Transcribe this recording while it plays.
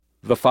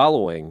The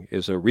following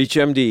is a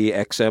ReachMD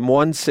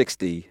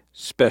XM160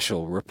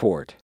 special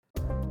report.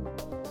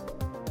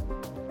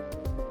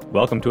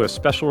 Welcome to a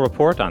special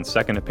report on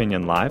Second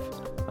Opinion Live,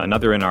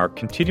 another in our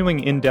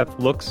continuing in-depth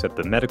looks at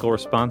the medical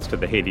response to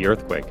the Haiti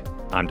earthquake.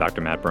 I'm Dr.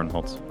 Matt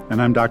Bernholtz.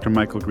 And I'm Dr.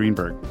 Michael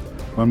Greenberg.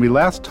 When we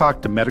last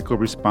talked to medical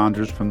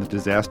responders from the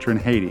disaster in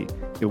Haiti,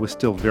 it was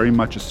still very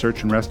much a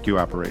search and rescue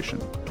operation.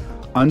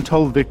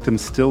 Untold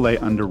victims still lay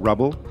under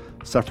rubble,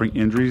 suffering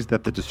injuries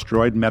that the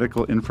destroyed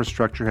medical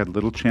infrastructure had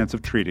little chance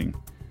of treating.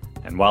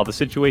 And while the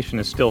situation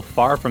is still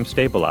far from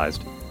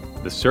stabilized,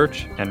 the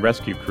search and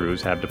rescue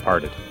crews have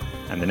departed,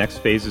 and the next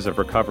phases of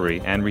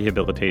recovery and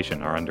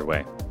rehabilitation are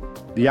underway.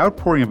 The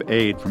outpouring of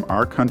aid from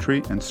our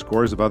country and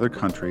scores of other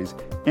countries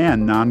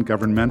and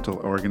non-governmental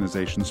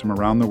organizations from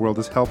around the world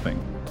is helping,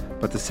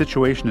 but the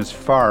situation is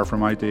far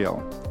from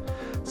ideal.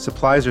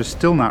 Supplies are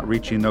still not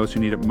reaching those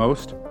who need it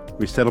most,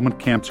 resettlement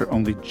camps are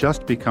only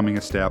just becoming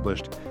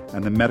established,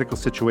 and the medical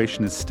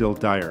situation is still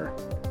dire.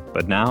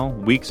 But now,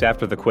 weeks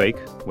after the quake,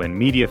 when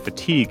media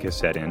fatigue has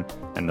set in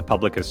and the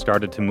public has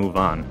started to move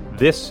on,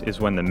 this is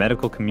when the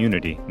medical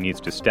community needs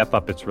to step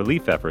up its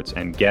relief efforts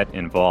and get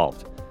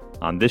involved.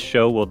 On this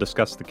show, we'll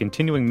discuss the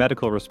continuing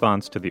medical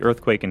response to the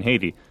earthquake in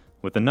Haiti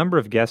with a number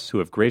of guests who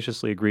have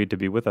graciously agreed to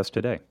be with us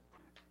today.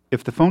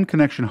 If the phone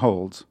connection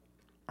holds,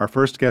 our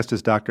first guest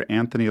is Dr.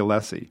 Anthony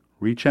Alessi.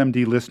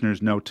 ReachMD listeners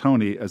know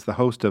Tony as the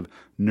host of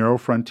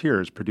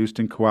NeuroFrontiers, produced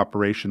in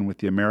cooperation with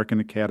the American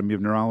Academy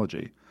of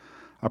Neurology.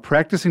 A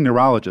practicing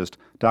neurologist,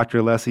 Dr.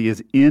 Alessi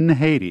is in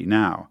Haiti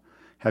now,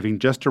 having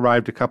just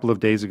arrived a couple of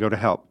days ago to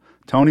help.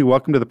 Tony,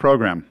 welcome to the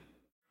program.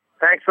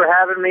 Thanks for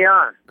having me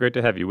on. Great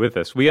to have you with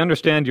us. We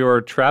understand your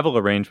travel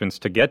arrangements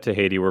to get to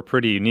Haiti were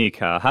pretty unique.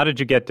 How did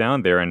you get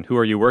down there, and who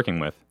are you working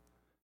with?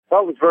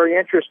 Well, it was very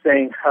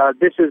interesting.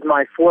 This is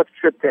my fourth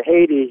trip to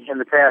Haiti in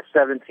the past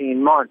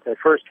 17 months. I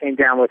first came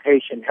down with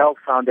Haitian Health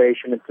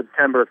Foundation in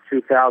September of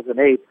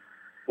 2008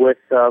 with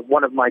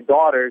one of my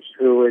daughters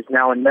who is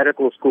now in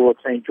medical school at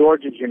St.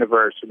 George's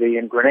University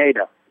in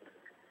Grenada.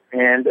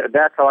 And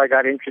that's how I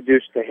got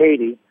introduced to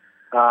Haiti.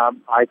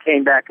 I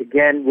came back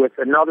again with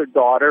another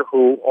daughter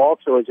who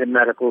also is in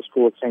medical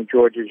school at St.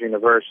 George's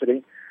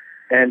University.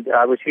 And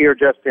I was here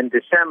just in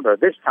December.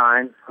 This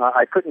time,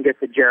 I couldn't get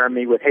to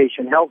Jeremy with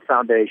Haitian Health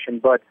Foundation,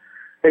 but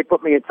they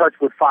put me in touch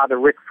with Father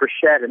Rick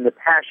Frechette and the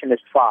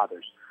Passionist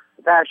Fathers.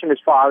 The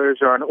Passionist Fathers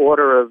are an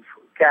order of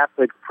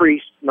Catholic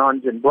priests,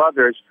 nuns, and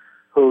brothers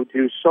who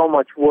do so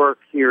much work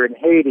here in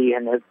Haiti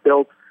and have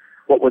built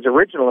what was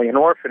originally an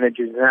orphanage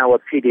is now a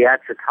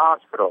pediatric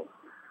hospital.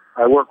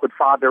 I work with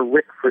Father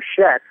Rick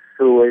Frechette,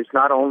 who is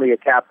not only a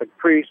Catholic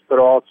priest, but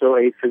also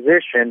a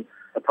physician,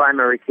 a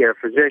primary care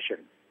physician.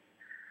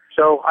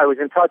 So I was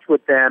in touch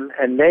with them,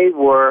 and they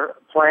were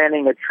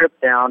planning a trip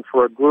down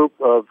for a group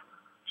of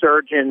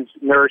surgeons,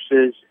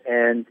 nurses,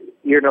 and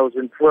ear, nose,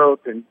 and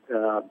throat, and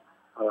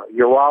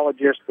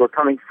urologists were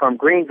coming from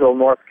Greenville,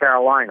 North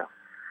Carolina.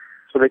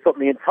 So they put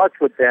me in touch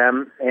with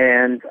them,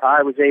 and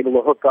I was able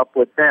to hook up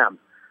with them.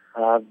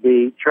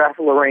 The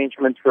travel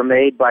arrangements were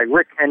made by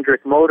Rick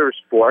Hendrick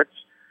Motorsports,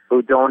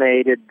 who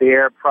donated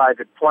their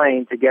private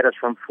plane to get us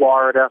from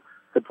Florida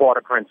to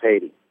Port-au-Prince,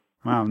 Haiti.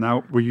 Wow.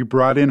 Now, were you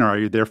brought in, or are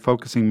you there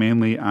focusing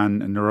mainly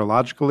on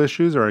neurological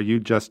issues, or are you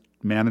just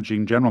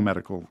managing general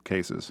medical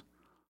cases?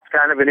 It's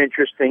kind of an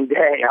interesting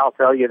day, I'll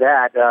tell you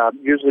that.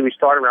 Usually we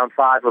start around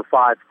 5 or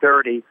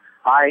 5:30.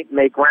 I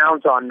make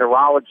rounds on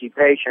neurology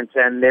patients,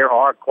 and there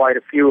are quite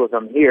a few of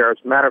them here. As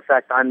a matter of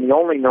fact, I'm the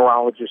only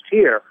neurologist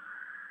here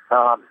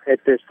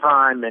at this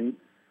time, and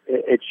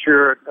it's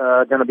sure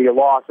going to be a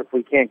loss if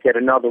we can't get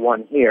another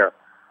one here.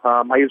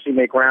 I usually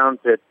make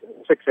rounds at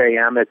 6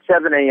 a.m. At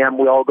 7 a.m.,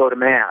 we all go to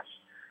Mass.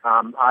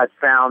 I've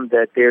found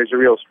that there's a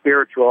real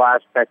spiritual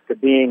aspect to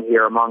being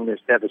here among this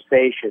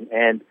devastation,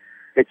 and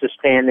it's a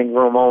standing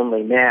room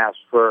only Mass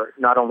for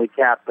not only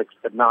Catholics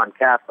but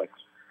non-Catholics.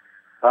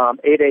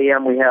 8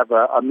 a.m., we have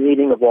a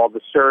meeting of all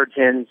the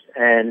surgeons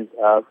and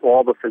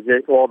all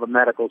the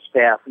medical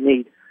staff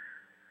meet.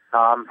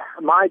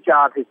 My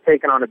job has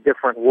taken on a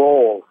different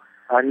role.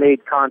 I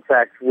made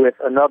contact with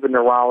another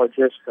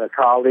neurologist, a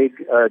colleague,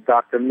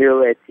 Dr.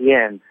 Mille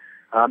Etienne.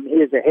 He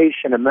is a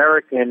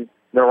Haitian-American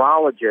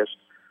neurologist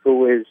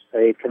who is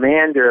a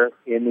commander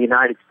in the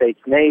United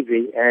States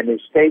Navy and is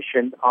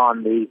stationed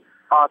on the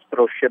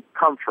hospital ship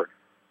Comfort.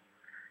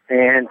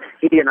 And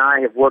he and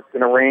I have worked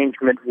an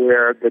arrangement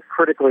where the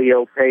critically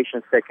ill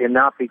patients that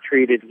cannot be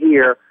treated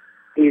here,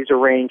 he's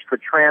arranged for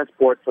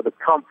transport for the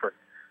Comfort.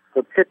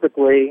 So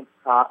typically,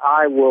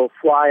 I will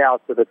fly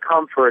out to the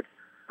Comfort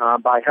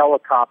by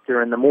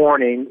helicopter in the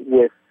morning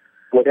with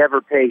whatever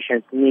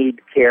patients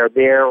need care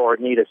there or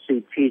need a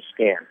CT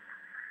scan.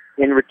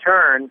 In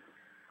return,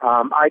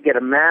 I get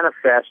a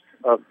manifest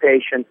of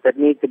patients that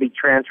need to be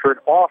transferred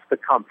off the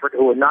Comfort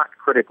who are not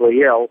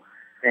critically ill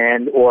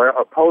or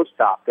a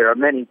post-op. There are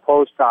many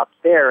post-ops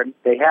there, and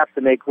they have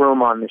to make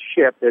room on the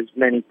ship, as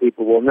many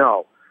people will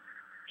know.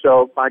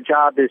 So my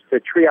job is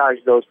to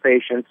triage those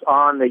patients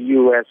on the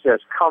USS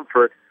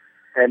Comfort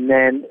and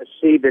then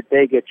see that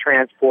they get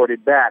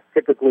transported back,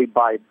 typically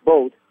by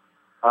boat,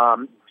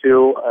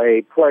 to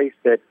a place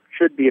that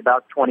should be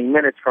about 20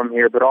 minutes from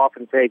here, but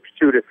often takes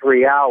 2 to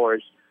 3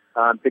 hours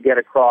to get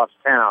across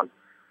town,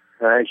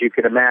 as you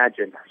can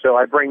imagine. So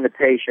I bring the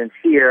patients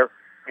here,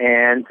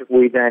 and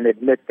we then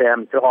admit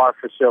them to our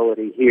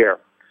facility here.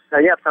 Now,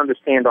 you have to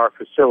understand our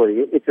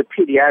facility. It's a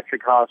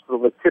pediatric hospital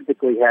that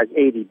typically has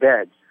 80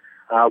 beds.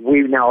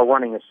 We now are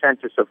running a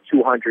census of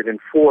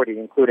 240,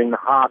 including the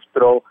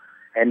hospital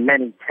and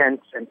many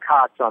tents and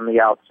cots on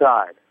the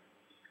outside.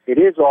 It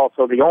is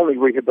also the only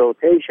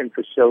rehabilitation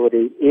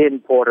facility in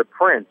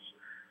Port-au-Prince,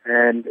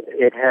 and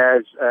it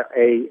has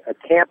a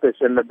campus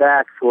in the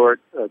back for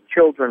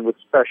children with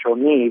special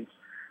needs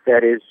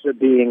that is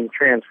being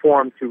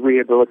transformed to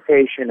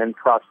rehabilitation and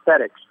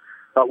prosthetics.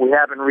 But we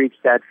haven't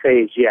reached that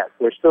phase yet.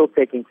 We're still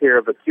taking care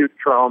of acute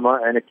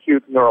trauma and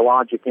acute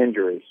neurologic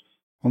injuries.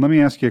 Well, let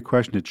me ask you a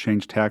question to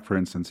change tack, for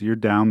instance. You're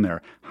down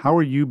there. How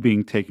are you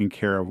being taken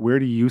care of? Where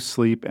do you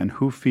sleep, and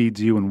who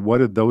feeds you, and what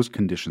are those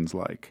conditions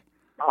like?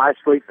 I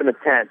sleep in a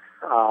tent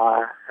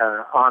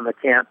on the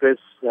campus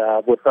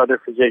with other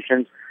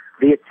physicians.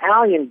 The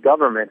Italian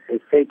government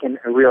has taken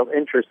a real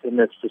interest in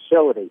this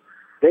facility.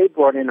 They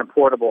brought in a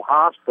portable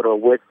hospital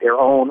with their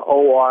own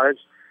ORs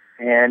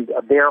and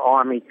their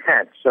army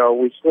tents. So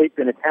we sleep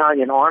in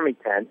Italian army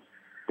tents.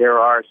 There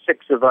are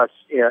 6 of us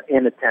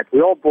in a tent.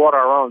 We all brought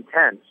our own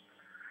tents,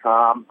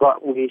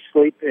 but we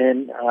sleep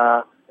in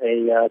a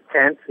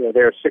tent.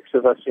 There are 6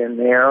 of us in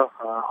there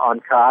on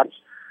cots.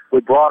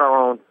 We brought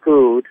our own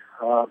food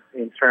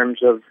in terms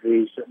of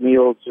these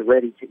meals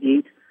ready to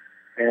eat,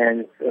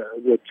 and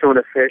the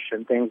tuna fish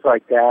and things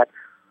like that.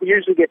 We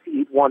usually get to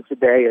eat once a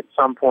day at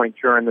some point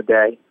during the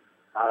day,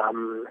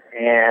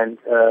 and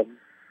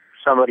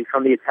somebody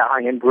from the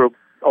Italian group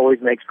always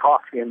makes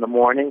coffee in the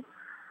morning,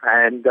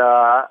 and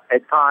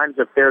at times,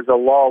 if there's a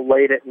lull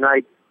late at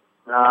night,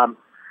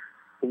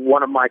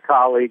 one of my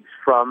colleagues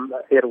from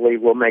Italy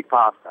will make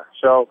pasta.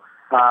 So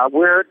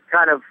we're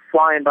kind of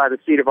flying by the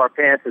seat of our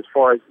pants as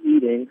far as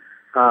eating.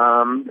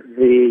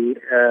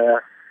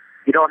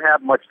 You don't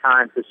have much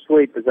time to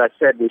sleep. As I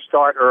said, we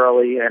start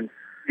early and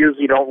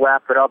usually don't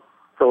wrap it up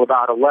till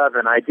about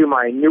 11. I do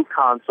my new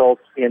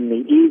consults in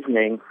the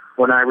evening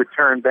when I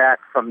return back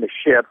from the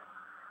ship,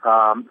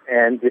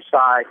 and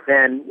decide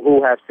then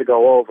who has to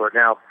go over.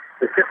 Now,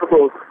 the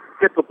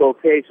typical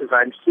cases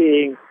I'm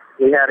seeing,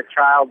 we had a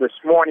child this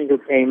morning who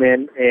came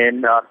in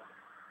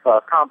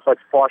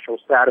complex partial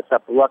status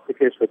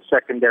epilepticus with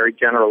secondary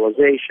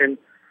generalization,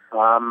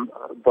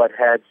 but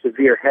had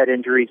severe head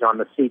injuries on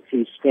the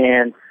CT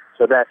scan,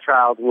 so that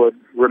child would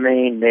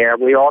remain there.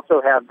 We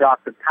also have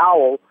Dr.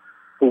 Powell,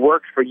 who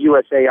works for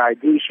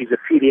USAID. She's a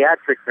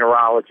pediatric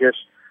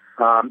neurologist,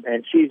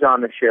 and she's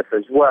on the ship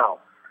as well.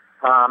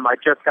 I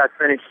just got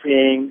finished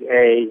seeing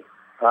a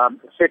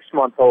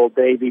 6-month-old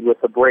baby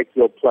with a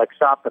brachial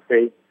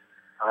plexopathy.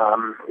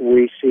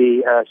 We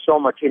see so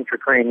much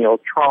intracranial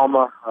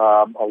trauma,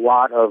 a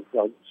lot of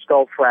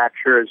skull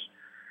fractures,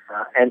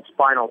 and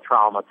spinal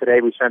trauma.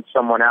 Today we sent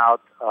someone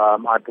out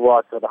I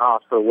brought to the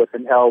hospital with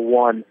an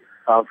L1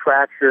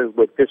 fracture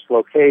with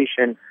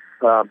dislocation,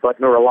 but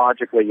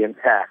neurologically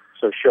intact.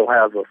 So she'll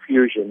have a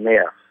fusion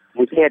there.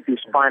 We can't do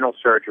spinal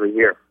surgery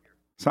here.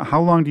 So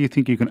how long do you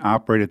think you can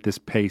operate at this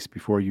pace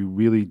before you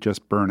really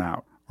just burn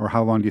out? Or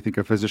how long do you think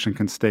a physician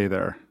can stay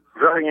there?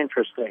 Very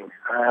interesting.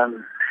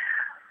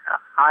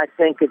 I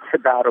think it's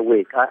about a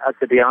week.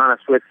 To be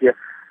honest with you,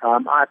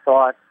 I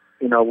thought,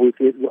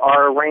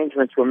 our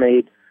arrangements were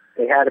made.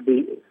 They had to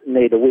be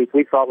made a week.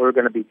 We thought we were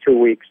going to be 2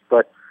 weeks,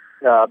 but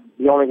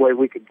the only way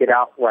we could get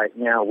out right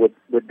now would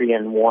be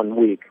in 1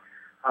 week.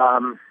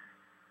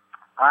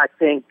 I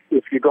think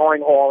if you're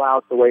going all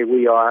out the way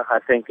we are, I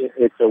think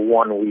it's a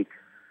 1 week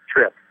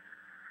trip.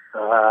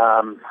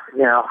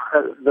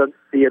 The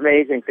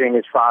amazing thing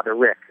is Father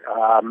Rick.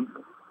 I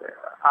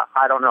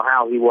don't know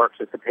how he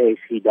works at the pace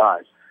he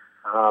does,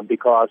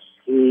 because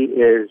he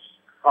is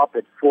up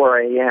at 4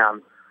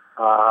 a.m.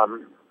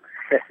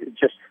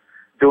 Just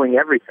doing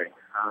everything.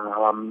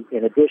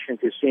 In addition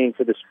to seeing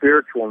to the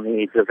spiritual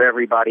needs of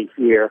everybody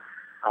here,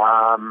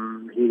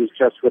 he was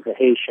just with a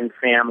Haitian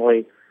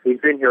family. He's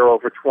been here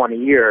over 20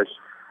 years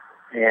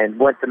and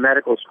went to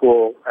medical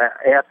school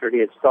after he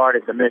had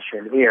started the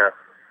mission here.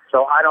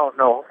 So I don't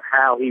know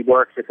how he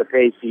works at the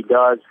pace he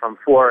does from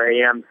 4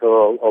 a.m.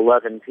 to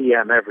 11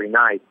 p.m. every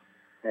night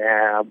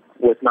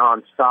with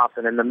nonstop.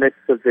 And in the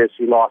midst of this,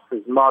 he lost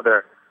his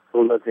mother,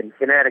 who lived in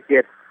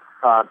Connecticut,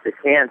 to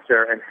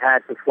cancer and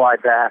had to fly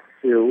back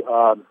to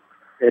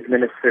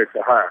administer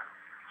to her.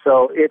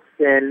 So it's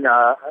been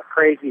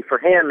crazy for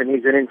him, and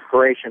he's an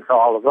inspiration to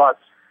all of us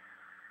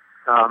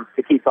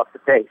to keep up the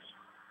pace.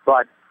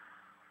 But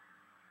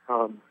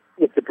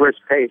it's a brisk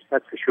pace,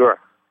 that's for sure.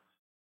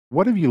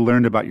 What have you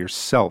learned about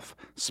yourself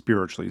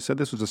spiritually? You said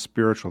this was a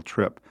spiritual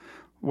trip.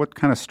 What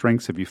kind of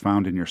strengths have you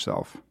found in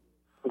yourself?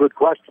 Good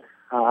question.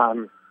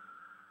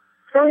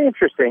 Very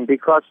interesting,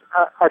 because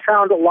I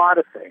found a lot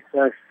of things.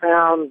 I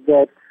found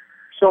that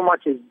so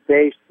much is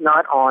based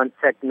not on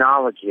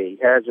technology.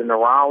 As a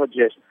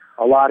neurologist,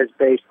 a lot is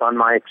based on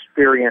my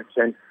experience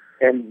and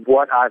and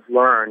what I've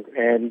learned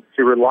and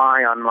to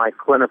rely on my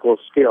clinical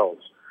skills.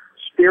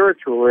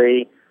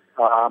 Spiritually,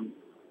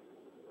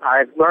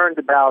 I've learned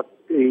about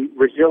the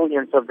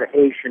resilience of the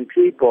Haitian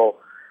people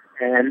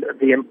and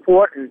the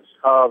importance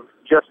of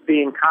just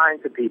being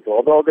kind to people.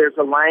 Although there's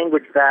a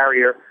language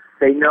barrier,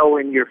 they know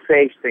in your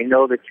face, they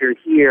know that you're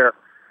here,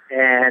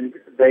 and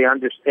they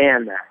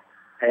understand that.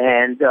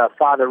 And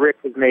Father Rick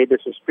has made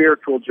this a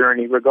spiritual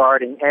journey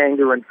regarding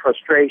anger and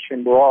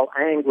frustration. We're all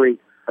angry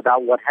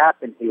about what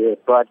happened here,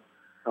 but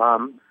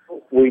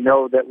we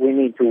know that we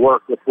need to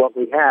work with what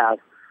we have.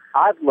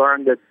 I've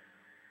learned that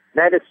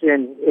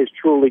medicine is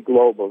truly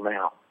global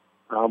now,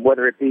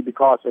 whether it be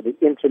because of the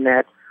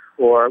internet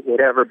or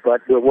whatever,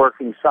 but we're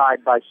working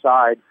side by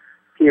side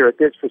here at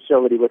this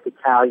facility with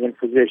Italian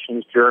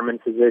physicians, German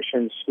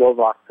physicians,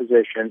 Slovak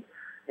physicians,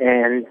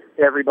 and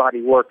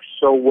everybody works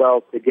so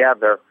well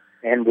together,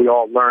 and we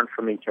all learn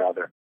from each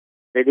other.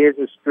 It is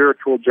a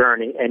spiritual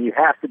journey, and you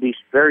have to be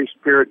very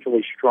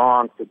spiritually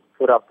strong to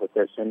put up with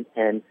this and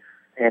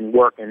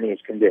work in these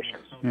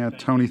conditions. Yeah,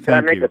 Tony, thank you.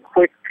 Can I make a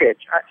quick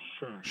pitch?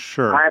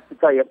 Sure. I have to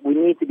tell you, we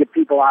need to get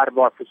people out of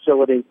our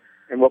facility,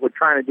 and what we're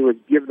trying to do is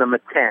give them a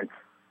tent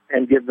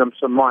and give them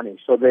some money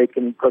so they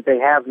can, because they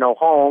have no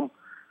home,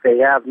 they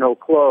have no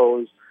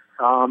clothes.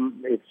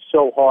 It's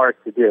so hard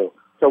to do.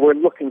 So we're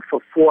looking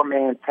for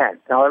 4-man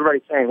tents. Now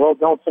everybody's saying, well,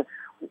 don't say.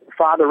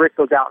 Father Rick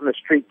goes out in the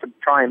street to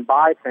try and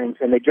buy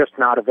things, and they're just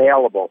not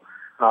available.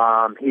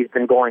 He's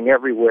been going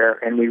everywhere,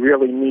 and we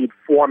really need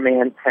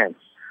 4-man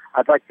tents.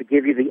 I'd like to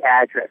give you the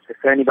address.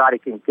 If anybody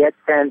can get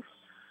tents,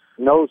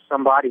 knows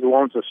somebody who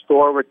owns a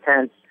store with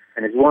tents,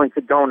 and is willing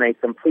to donate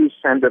them, please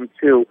send them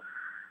to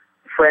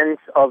Friends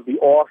of the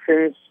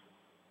Orphans,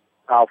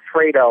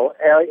 Alfredo,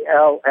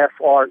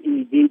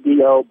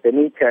 Alfreddo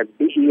Benitez,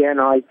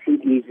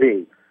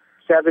 Benitez,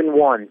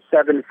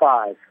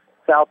 7175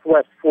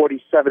 Southwest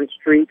 47th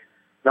Street,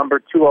 number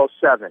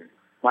 207,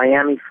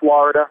 Miami,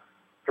 Florida,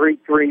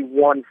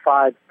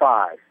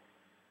 33155.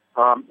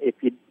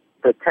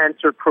 The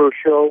tents are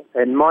crucial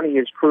and money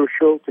is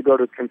crucial, to go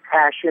to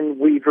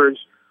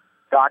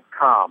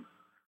CompassionWeavers.com.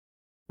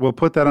 We'll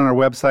put that on our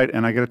website,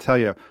 and I got to tell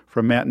you,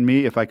 from Matt and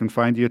me, if I can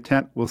find you a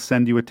tent, we'll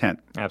send you a tent.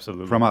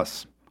 Absolutely. From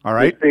us. All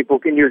right? These people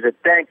can use it.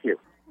 Thank you.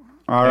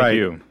 All right. Thank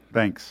you.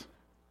 Thanks.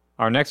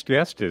 Our next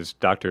guest is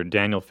Dr.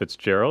 Daniel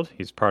Fitzgerald.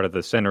 He's part of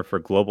the Center for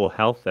Global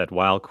Health at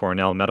Weill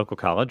Cornell Medical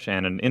College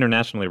and an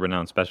internationally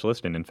renowned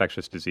specialist in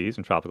infectious disease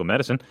and tropical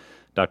medicine.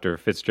 Dr.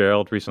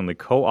 Fitzgerald recently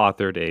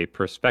co-authored a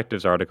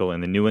Perspectives article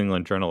in the New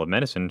England Journal of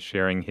Medicine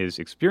sharing his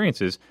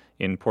experiences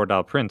in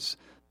Port-au-Prince.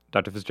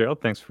 Dr.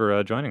 Fitzgerald, thanks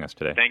for joining us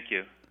today. Thank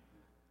you.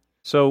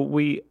 So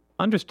we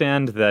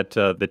understand that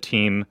the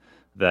team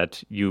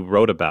that you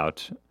wrote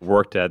about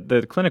worked at,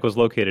 the clinic was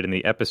located in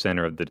the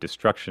epicenter of the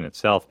destruction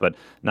itself, but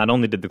not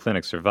only did the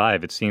clinic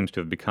survive, it seems to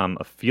have become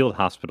a field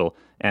hospital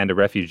and a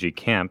refugee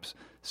camp.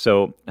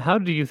 So how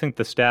do you think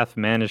the staff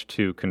managed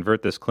to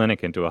convert this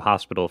clinic into a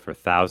hospital for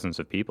thousands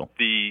of people?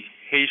 The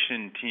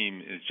Haitian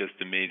team is just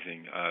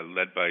amazing,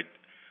 led by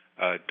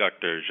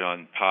Dr.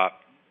 Jean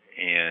Pop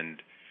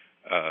and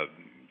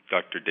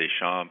Dr.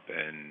 Deschamps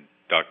and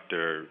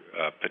Dr.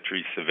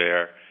 Patrice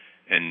Sever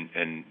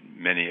and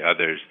many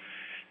others.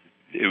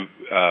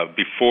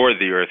 Before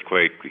the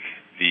earthquake,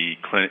 the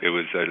clinic, it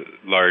was a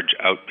large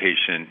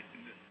outpatient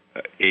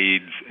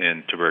AIDS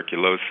and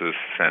tuberculosis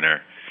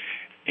center,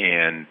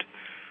 and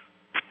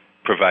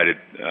provided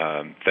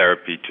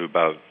therapy to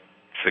about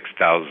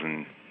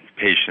 6,000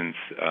 patients,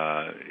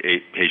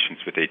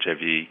 patients with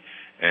HIV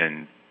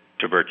and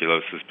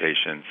tuberculosis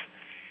patients.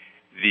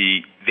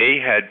 They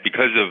had,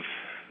 because of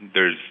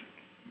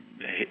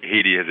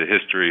Haiti has a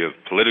history of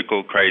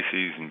political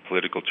crises and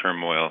political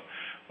turmoil.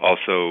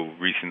 Also,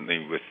 recently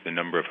with the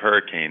number of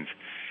hurricanes,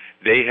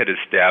 they had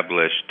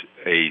established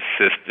a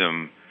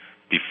system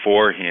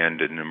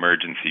beforehand, an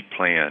emergency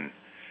plan,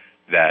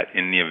 that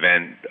in the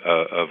event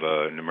of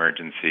an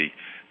emergency,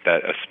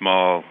 that a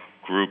small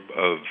group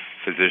of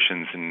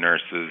physicians and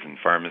nurses and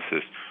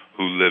pharmacists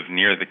who live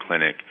near the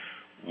clinic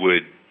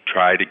would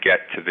try to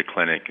get to the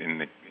clinic in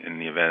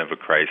the event of a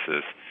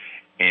crisis,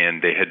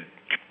 and they had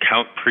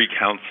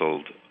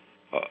pre-counseled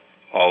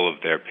all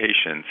of their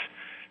patients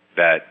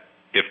that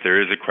if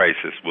there is a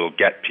crisis, we'll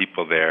get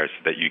people there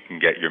so that you can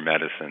get your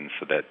medicines,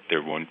 so that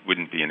there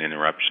wouldn't be an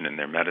interruption in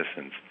their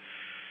medicines.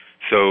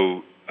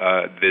 So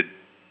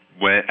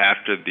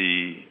after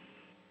the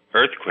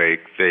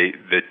earthquake, the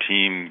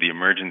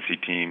emergency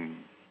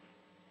team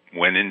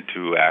went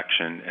into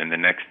action, and the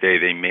next day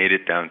they made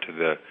it down to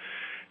the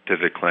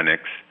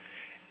clinics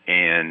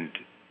and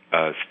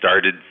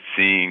started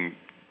seeing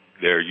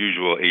their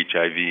usual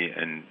HIV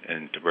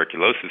and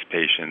tuberculosis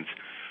patients.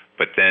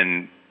 But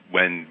then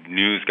when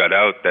news got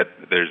out that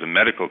there's a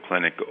medical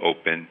clinic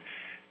open,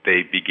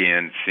 they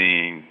began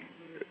seeing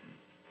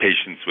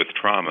patients with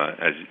trauma,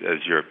 as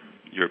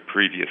your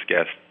previous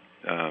guest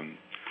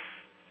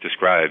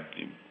described,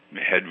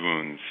 head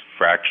wounds,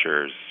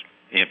 fractures,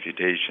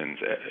 amputations,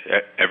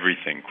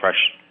 everything,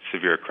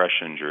 severe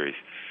crush injuries.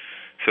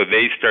 So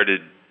they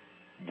started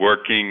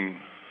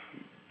working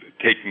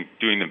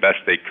doing the best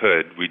they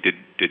could. We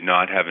did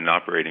not have an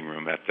operating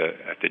room at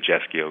the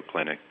Jescio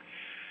clinic,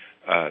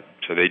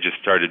 so they just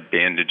started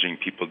bandaging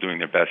people, doing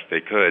their best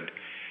they could.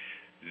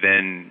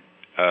 Then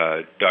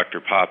Dr.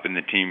 Pop and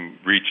the team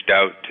reached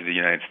out to the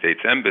United States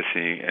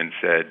Embassy and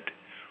said,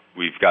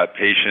 "We've got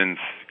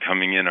patients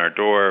coming in our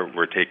door.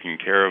 We're taking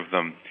care of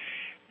them.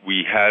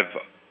 We have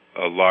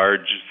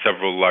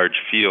several large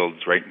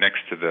fields right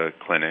next to the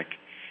clinic,"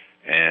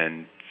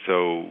 and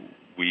so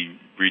we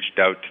reached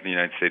out to the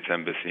United States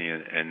Embassy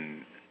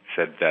and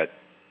said that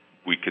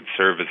we could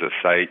serve as a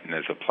site and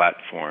as a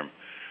platform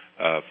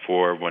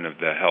for one of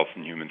the Health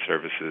and Human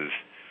Services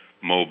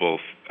mobile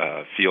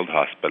field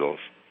hospitals.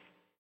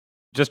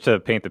 Just to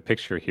paint the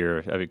picture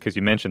here, because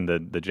you mentioned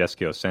the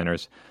Jescio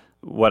centers,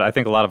 what I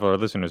think a lot of our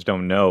listeners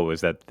don't know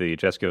is that the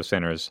Jescio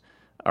centers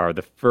are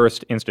the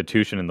first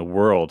institution in the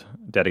world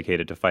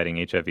dedicated to fighting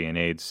HIV and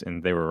AIDS,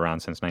 and they were around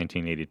since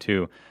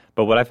 1982.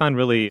 But what I find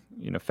really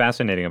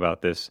fascinating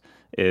about this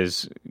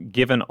is,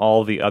 given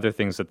all the other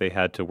things that they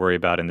had to worry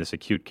about in this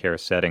acute care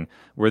setting,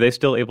 were they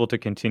still able to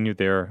continue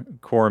their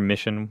core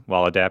mission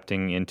while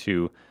adapting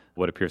into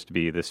what appears to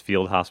be this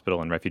field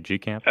hospital and refugee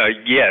camp?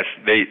 Yes,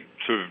 they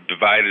sort of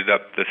divided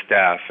up the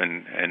staff,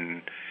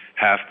 and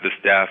half the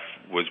staff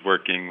was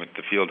working with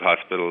the field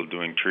hospital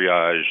doing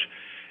triage,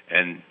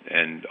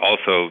 and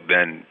also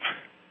then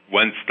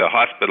once the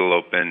hospital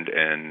opened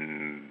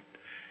and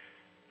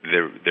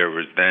there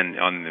was then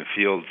on the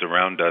fields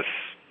around us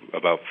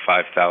about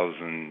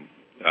 5,000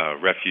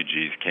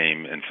 refugees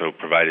came, and so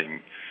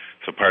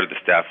part of the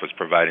staff was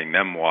providing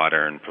them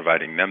water and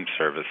providing them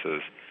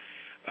services,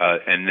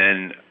 and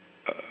then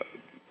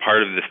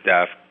part of the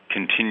staff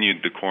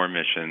continued the core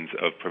missions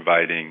of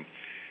providing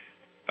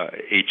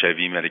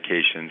HIV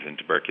medications and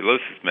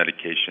tuberculosis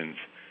medications.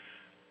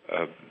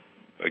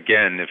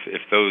 Again,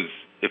 if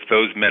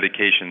those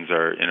medications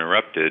are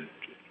interrupted,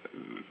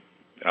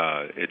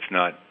 it's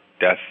not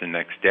death the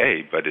next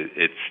day, but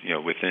it's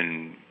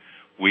within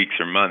weeks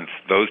or months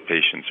those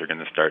patients are going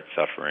to start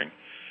suffering.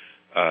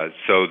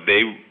 So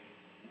they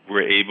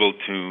were able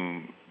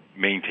to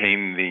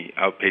maintain the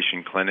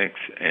outpatient clinics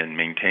and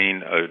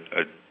maintain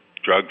a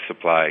drug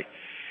supply,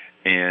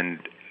 and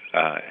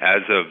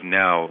as of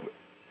now,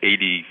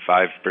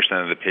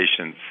 85% of the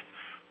patients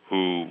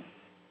who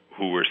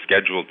were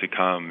scheduled to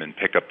come and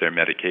pick up their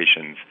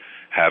medications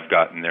have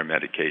gotten their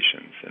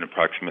medications, and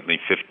approximately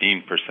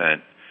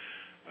 15%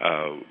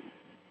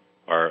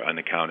 are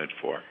unaccounted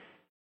for.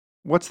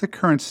 What's the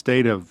current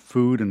state of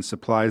food and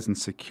supplies and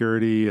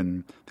security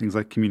and things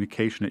like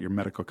communication at your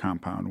medical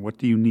compound? What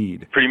do you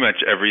need? Pretty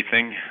much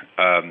everything.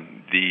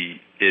 The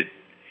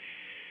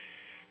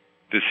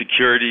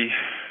security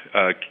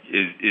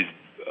is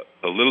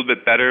a little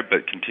bit better,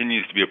 but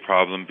continues to be a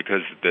problem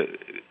because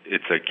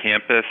it's a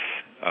campus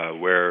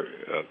where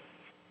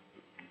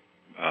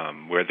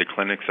the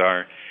clinics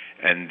are,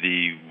 and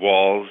the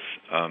walls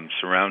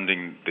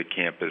surrounding the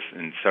campus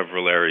in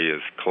several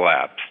areas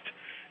collapsed,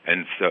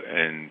 and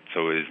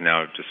so it is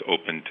now just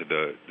open to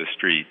the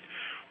street.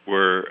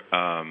 We're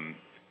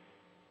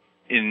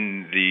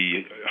in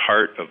the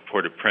heart of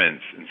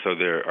Port-au-Prince, and so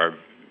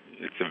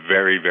it's a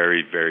very,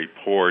 very, very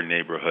poor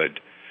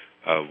neighborhood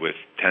with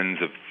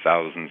tens of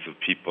thousands of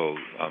people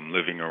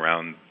living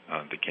around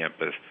the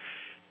campus.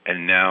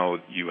 And now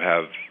you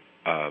have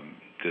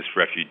this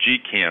refugee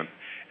camp,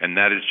 and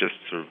that is just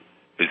sort of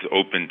is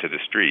open to the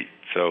street.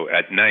 So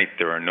at night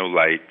there are no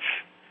lights.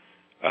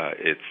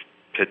 It's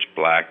pitch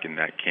black in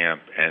that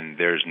camp, and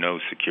there's no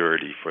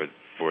security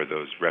for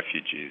those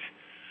refugees.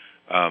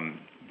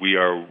 We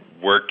are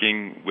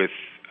working with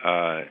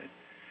the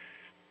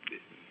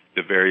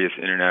various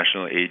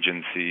international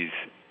agencies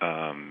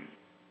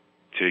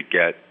to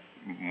get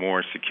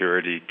more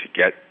security, to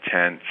get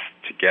tents,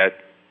 to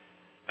get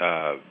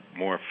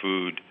more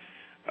food.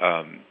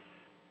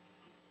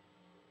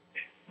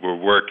 We're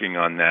working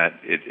on that.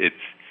 It's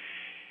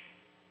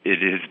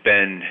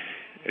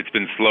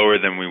been slower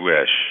than we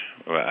wish.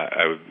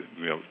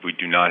 We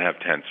do not have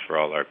tents for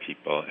all our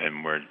people,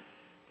 and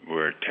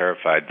we're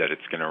terrified that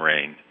it's going to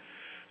rain.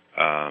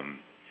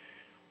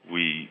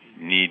 We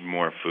need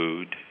more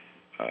food.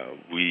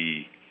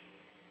 We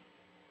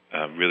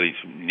really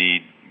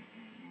need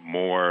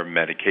more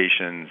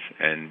medications,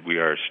 and we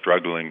are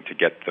struggling to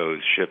get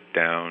those shipped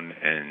down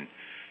and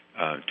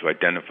to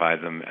identify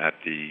them at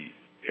the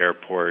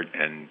airport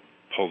and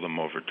pull them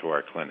over to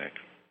our clinic.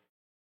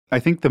 I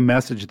think the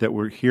message that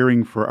we're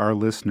hearing for our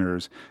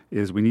listeners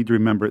is we need to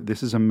remember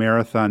this is a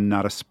marathon,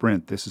 not a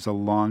sprint. This is a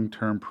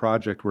long-term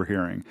project we're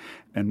hearing.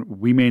 And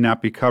we may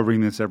not be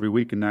covering this every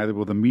week, and neither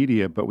will the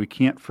media, but we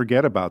can't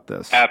forget about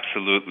this.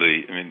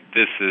 Absolutely. I mean,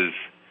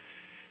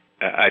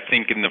 I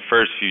think in the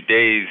first few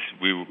days,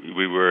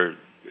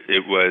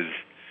 it was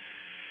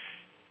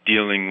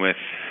dealing with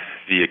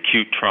the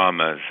acute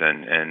traumas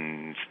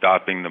and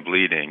stopping the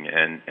bleeding,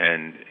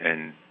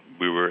 and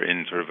we were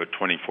in sort of a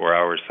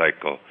 24-hour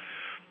cycle.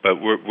 But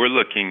we're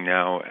looking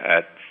now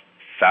at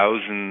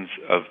thousands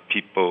of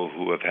people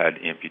who have had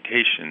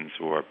amputations,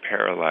 who are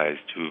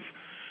paralyzed, who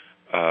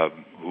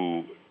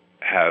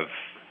have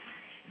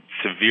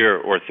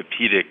severe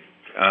orthopedic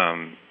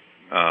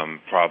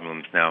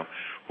problems now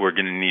who are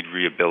going to need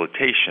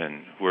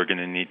rehabilitation, who are going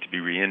to need to be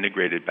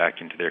reintegrated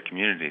back into their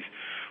communities.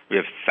 We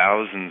have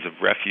thousands of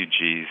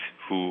refugees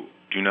who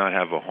do not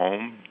have a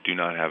home, do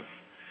not have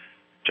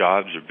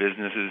jobs or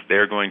businesses.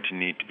 They're going to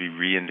need to be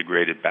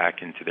reintegrated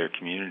back into their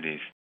communities.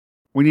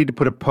 We need to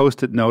put a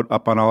Post-it note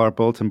up on all our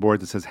bulletin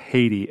boards that says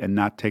Haiti and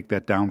not take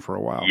that down for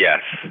a while.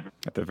 Yes.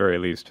 At the very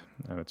least,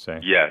 I would say.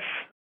 Yes.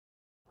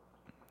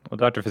 Well,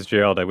 Dr.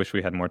 Fitzgerald, I wish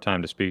we had more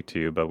time to speak to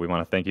you, but we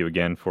want to thank you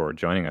again for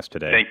joining us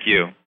today. Thank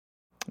you.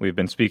 We've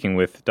been speaking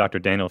with Dr.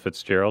 Daniel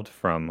Fitzgerald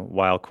from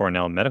Weill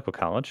Cornell Medical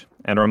College.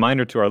 And a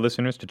reminder to our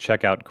listeners to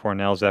check out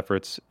Cornell's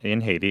efforts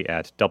in Haiti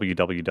at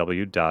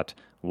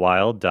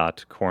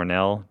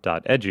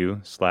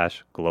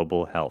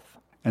www.weill.cornell.edu/globalhealth.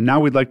 And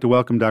now we'd like to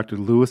welcome Dr.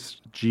 Louis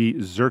G.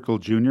 Zirkel,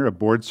 Jr., a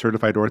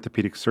board-certified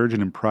orthopedic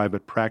surgeon in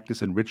private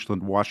practice in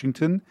Richland,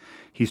 Washington.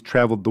 He's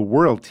traveled the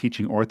world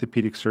teaching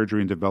orthopedic surgery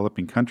in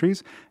developing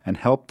countries and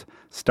helped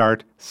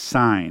start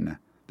SIGN.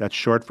 That's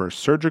short for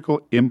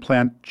Surgical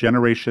Implant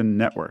Generation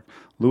Network.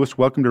 Louis,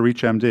 welcome to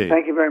ReachMD.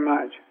 Thank you very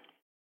much.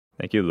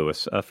 Thank you,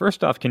 Louis.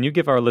 First off, can you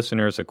give our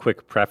listeners a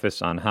quick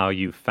preface on how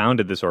you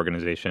founded this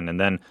organization and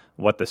then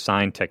what the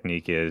SIGN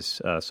technique is,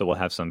 so we'll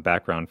have some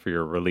background for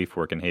your relief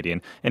work in Haiti?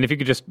 And if you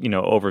could just,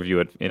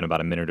 overview it in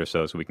about a minute or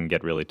so we can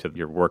get really to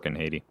your work in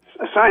Haiti.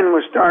 SIGN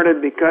was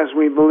started because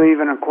we believe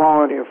in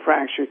equality of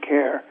fracture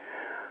care.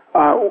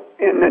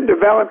 In the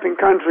developing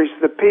countries,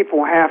 the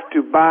people have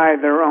to buy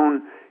their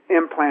own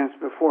implants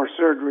before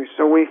surgery,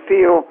 so we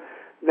feel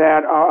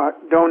that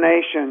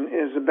donation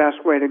is the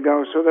best way to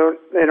go, so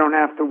they don't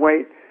have to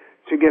wait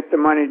to get the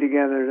money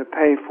together to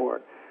pay for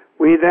it.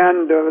 We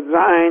then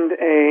designed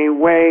a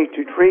way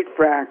to treat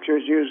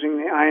fractures using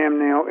the IM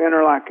nail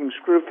interlocking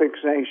screw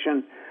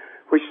fixation,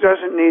 which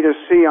doesn't need a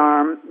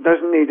C-arm,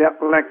 doesn't need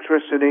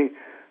electricity,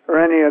 or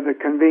any of the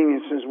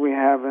conveniences we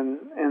have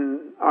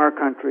in our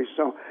country.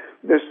 So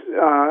this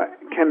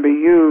can be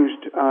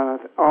used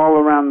all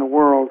around the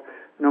world,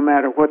 no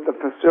matter what the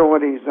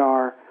facilities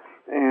are.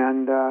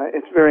 And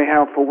it's very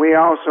helpful. We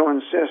also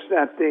insist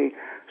that the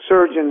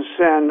surgeons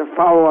send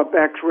follow-up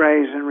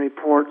x-rays and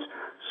reports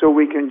so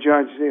we can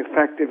judge the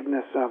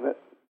effectiveness of it.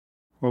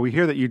 Well, we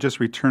hear that you just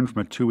returned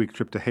from a 2-week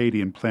trip to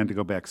Haiti and plan to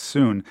go back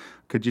soon.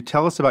 Could you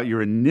tell us about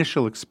your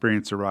initial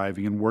experience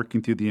arriving and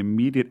working through the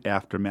immediate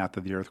aftermath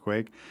of the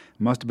earthquake? It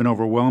must have been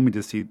overwhelming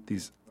to see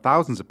these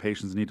thousands of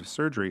patients in need of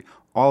surgery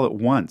all at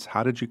once.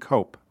 How did you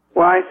cope?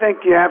 Well, I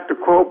think you have to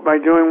cope by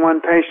doing one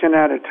patient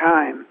at a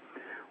time.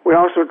 We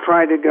also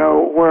tried to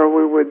go where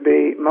we would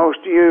be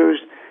most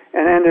used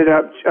and ended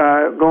up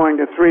going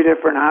to 3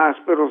 different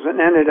hospitals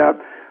and ended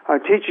up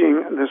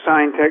teaching the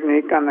SIGN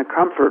technique on the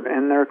Comfort,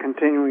 and they're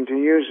continuing to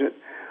use it.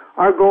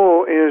 Our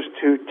goal is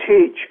to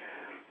teach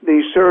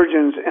these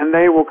surgeons, and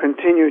they will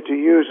continue to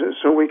use it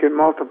so we can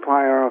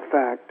multiply our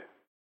effect.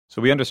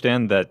 So we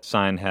understand that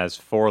SIGN has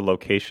 4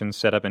 locations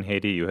set up in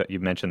Haiti. You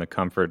mentioned the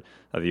Comfort,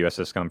 the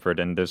USS Comfort,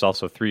 and there's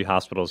also 3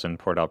 hospitals in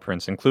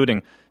Port-au-Prince,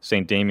 including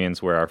St.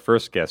 Damien's, where our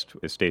first guest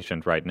is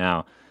stationed right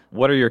now.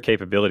 What are your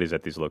capabilities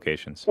at these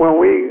locations? Well,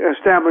 we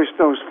established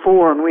those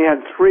 4, and we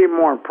had 3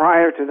 more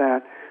prior to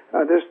that.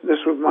 This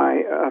was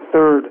my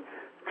 3rd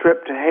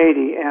trip to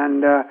Haiti,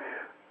 and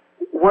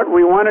what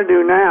we want to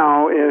do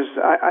now is,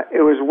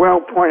 it was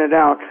well pointed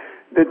out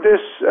that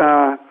this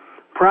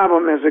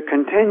problem is a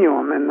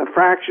continuum, and the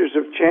fractures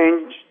have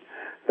changed.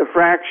 The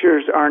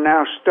fractures are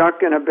now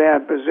stuck in a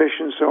bad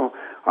position, so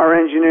our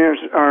engineers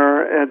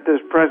are at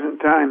this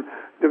present time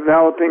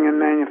developing and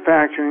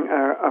manufacturing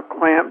a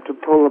clamp to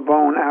pull the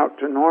bone out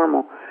to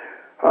normal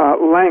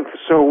length,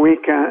 so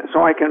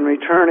I can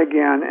return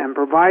again and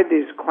provide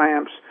these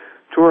clamps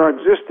to our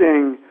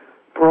existing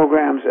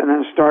programs and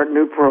then start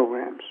new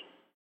programs.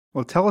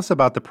 Well, tell us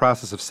about the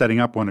process of setting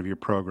up one of your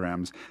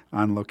programs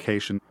on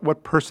location.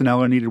 What personnel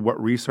are needed? What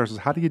resources?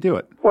 How do you do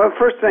it? Well, the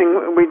first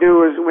thing we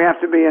do is we have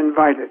to be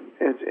invited.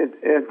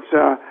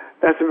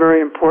 That's a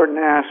very important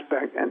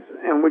aspect.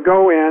 And we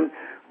go in,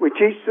 we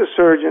teach the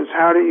surgeons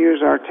how to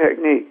use our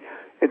technique.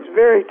 It's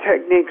very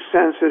technique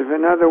sensitive.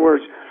 In other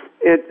words,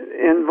 it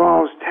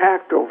involves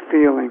tactile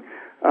feeling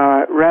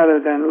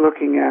rather than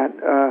looking at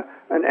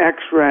an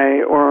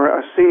X-ray or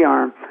a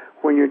C-arm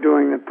when you're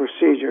doing the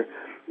procedure.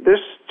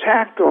 This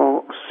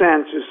tactile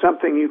sense is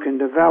something you can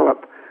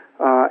develop,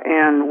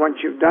 and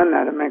once you've done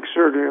that, it makes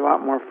surgery a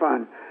lot more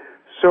fun.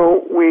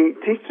 So we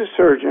teach the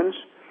surgeons,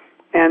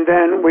 and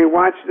then we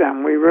watch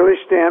them. We really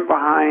stand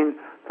behind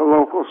the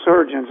local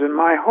surgeons, and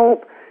my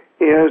hope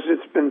is,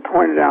 it's been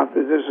pointed out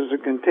that this is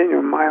a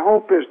continuum, my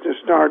hope is to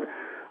start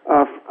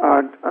a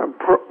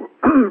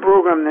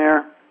program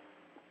there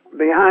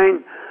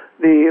behind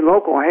the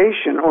local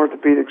Haitian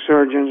orthopedic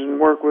surgeons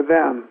and work with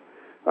them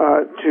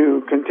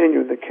to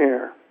continue the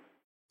care.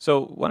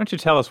 So why don't you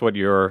tell us what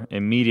your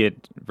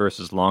immediate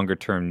versus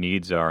longer-term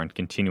needs are in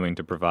continuing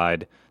to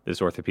provide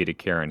this orthopedic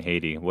care in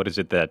Haiti? What is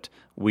it that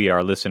we,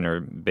 our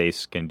listener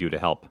base, can do to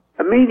help?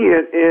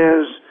 Immediate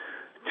is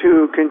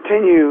to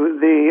continue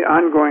the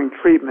ongoing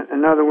treatment.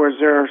 In other words,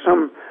 there are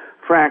some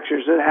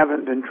fractures that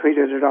haven't been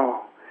treated at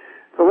all.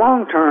 The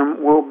long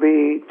term will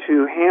be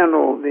to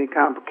handle the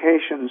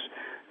complications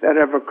that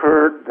have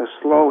occurred, the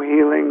slow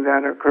healing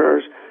that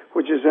occurs,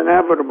 which is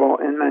inevitable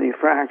in many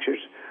fractures.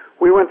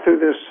 We went through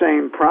this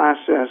same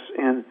process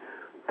in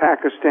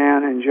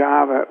Pakistan and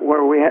Java,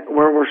 where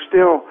we're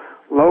still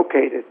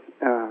located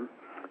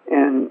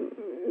and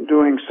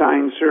doing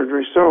sign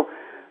surgery. So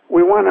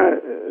we want to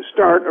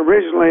start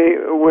originally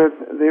with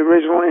the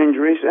original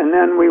injuries, and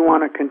then we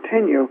want to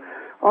continue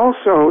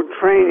also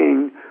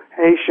training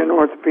Haitian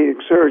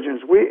orthopedic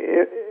surgeons.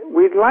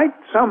 We'd like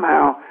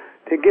somehow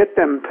to get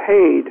them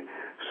paid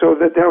so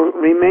that they'll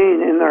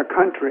remain in their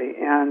country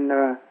and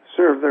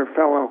serve their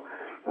fellow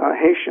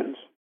Haitians.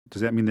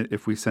 Does that mean that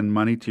if we send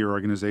money to your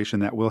organization,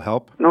 that will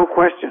help? No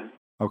question.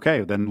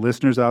 Okay, then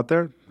listeners out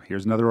there,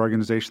 here's another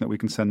organization that we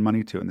can send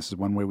money to, and this is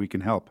one way we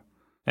can help.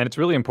 And it's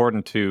really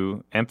important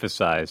to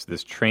emphasize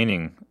this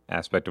training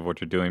aspect of what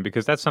you're doing,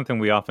 because that's something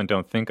we often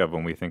don't think of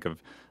when we think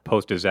of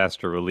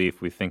post-disaster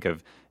relief. We think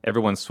of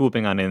everyone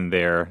swooping on in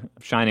there,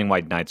 shining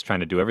white knights, trying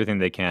to do everything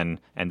they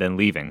can, and then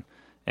leaving.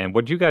 And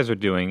what you guys are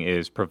doing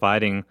is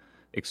providing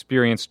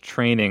experienced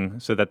training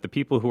so that the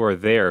people who are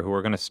there, who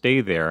are going to stay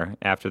there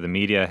after the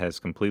media has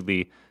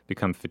completely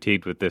become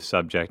fatigued with this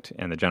subject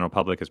and the general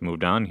public has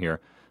moved on here,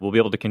 will be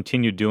able to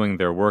continue doing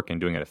their work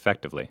and doing it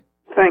effectively.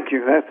 Thank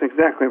you. That's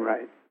exactly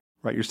right.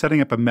 Right, you're setting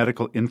up a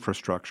medical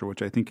infrastructure,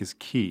 which I think is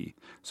key.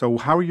 So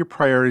how are your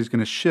priorities going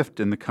to shift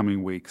in the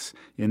coming weeks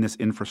in this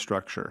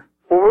infrastructure?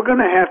 Well, we're going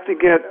to have to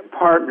get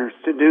partners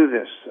to do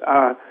this.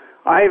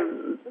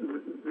 I'm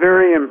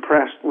very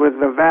impressed with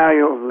the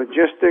value of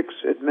logistics,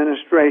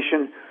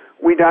 administration.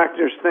 We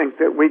doctors think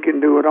that we can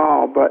do it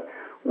all, but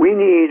we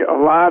need a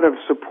lot of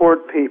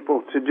support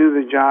people to do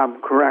the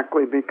job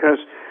correctly, because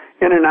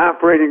in an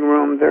operating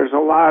room there's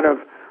a lot of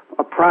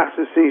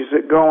processes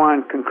that go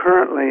on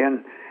concurrently,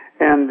 and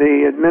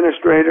the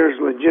administrators,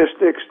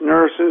 logistics,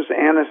 nurses,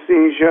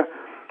 anesthesia,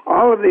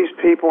 all of these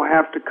people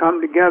have to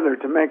come together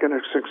to make it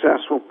a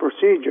successful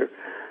procedure.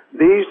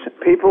 These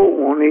people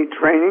will need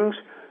trainings.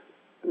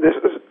 This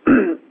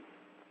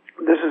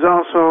is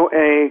also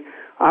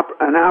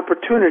an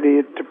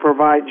opportunity to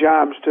provide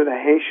jobs to the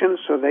Haitians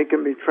so they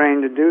can be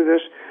trained to do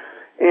this.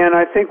 And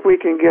I think we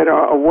can get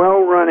a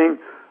well-running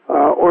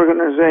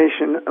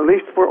organization, at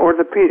least for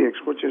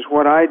orthopedics, which is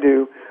what I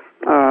do,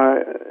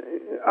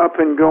 up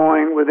and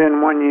going within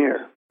 1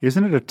 year.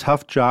 Isn't it a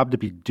tough job to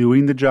be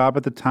doing the job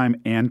at the time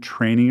and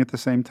training at the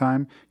same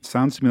time? It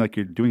sounds to me like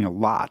you're doing a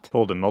lot.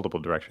 Pulled in multiple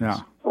directions.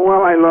 Yeah.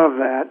 Well, I love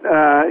that.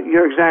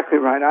 You're exactly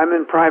right. I'm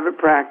in private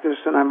practice,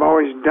 and I've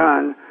always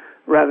done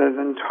rather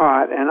than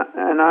taught.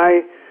 And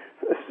I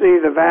see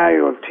the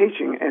value of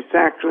teaching. It's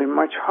actually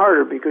much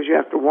harder because you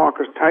have to walk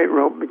a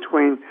tightrope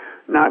between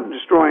not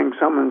destroying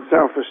someone's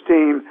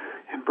self-esteem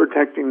and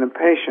protecting the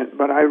patient.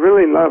 But I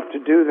really love to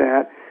do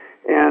that.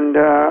 And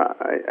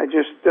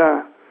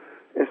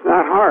it's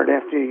not hard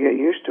after you get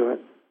used to it.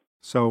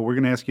 So we're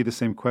going to ask you the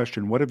same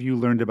question. What have you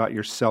learned about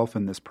yourself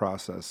in this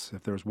process?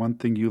 If there was one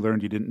thing you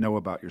learned you didn't know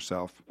about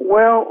yourself.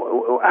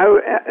 Well,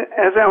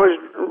 as I was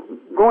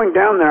going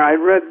down there, I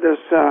read this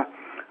a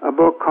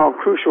book called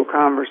Crucial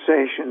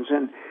Conversations,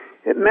 and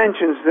it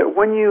mentions that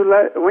when you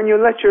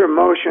let your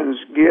emotions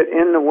get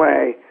in the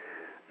way,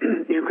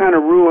 you kind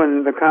of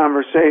ruin the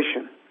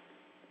conversation.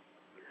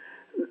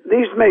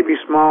 These may be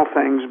small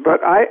things,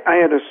 but I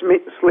had to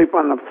sleep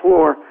on the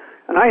floor,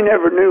 and I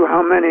never knew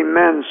how many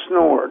men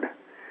snored.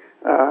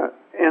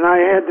 And I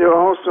had to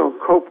also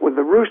cope with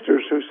the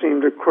roosters who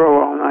seemed to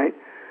crow all night.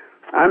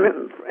 I'm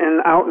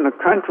out in the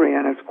country,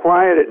 and it's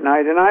quiet at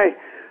night, and I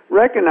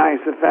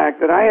recognized the fact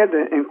that I had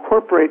to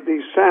incorporate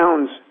these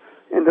sounds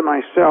into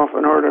myself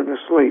in order to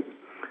sleep.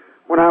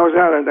 When I was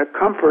out at the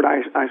Comfort,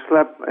 I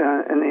slept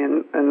in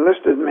the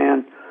enlisted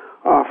man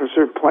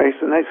officer place,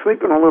 and they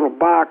sleep in a little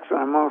box.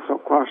 I'm also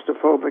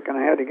claustrophobic, and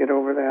I had to get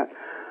over that.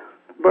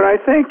 But I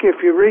think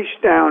if you reach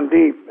down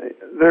deep,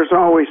 there's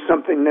always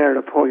something there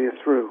to pull you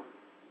through.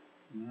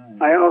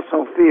 I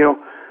also feel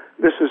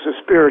this is a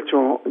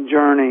spiritual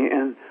journey,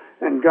 and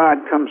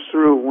God comes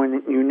through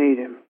when you need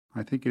Him.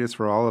 I think it is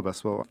for all of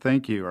us. Well,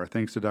 thank you. Our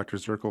thanks to Dr.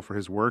 Zirkle for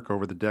his work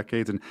over the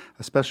decades, and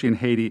especially in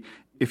Haiti.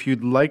 If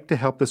you'd like to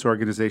help this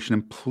organization,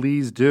 and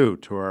please do,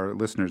 to our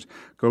listeners,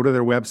 go to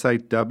their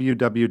website,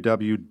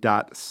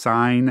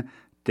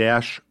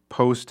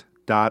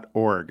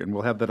 www.sign-post.org, and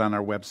we'll have that on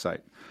our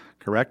website.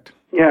 Correct?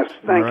 Yes,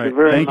 thank you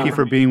very much. Thank you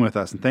for being with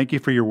us, and thank you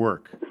for your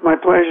work. It's my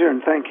pleasure,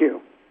 and thank you.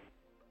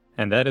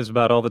 And that is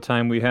about all the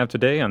time we have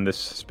today on this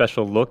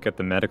special look at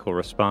the medical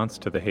response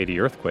to the Haiti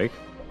earthquake.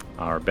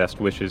 Our best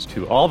wishes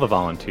to all the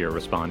volunteer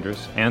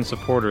responders and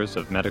supporters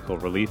of medical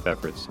relief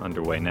efforts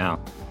underway now.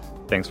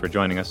 Thanks for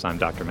joining us. I'm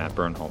Dr. Matt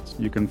Bernholtz.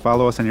 You can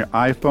follow us on your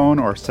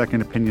iPhone or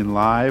Second Opinion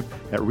Live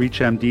at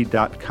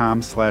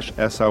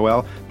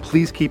reachmd.com/SOL.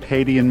 Please keep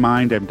Haiti in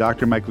mind. I'm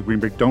Dr. Michael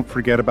Greenberg. Don't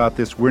forget about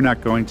this. We're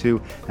not going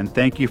to. And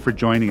thank you for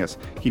joining us.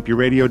 Keep your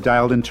radio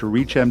dialed into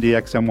ReachMD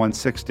XM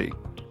 160.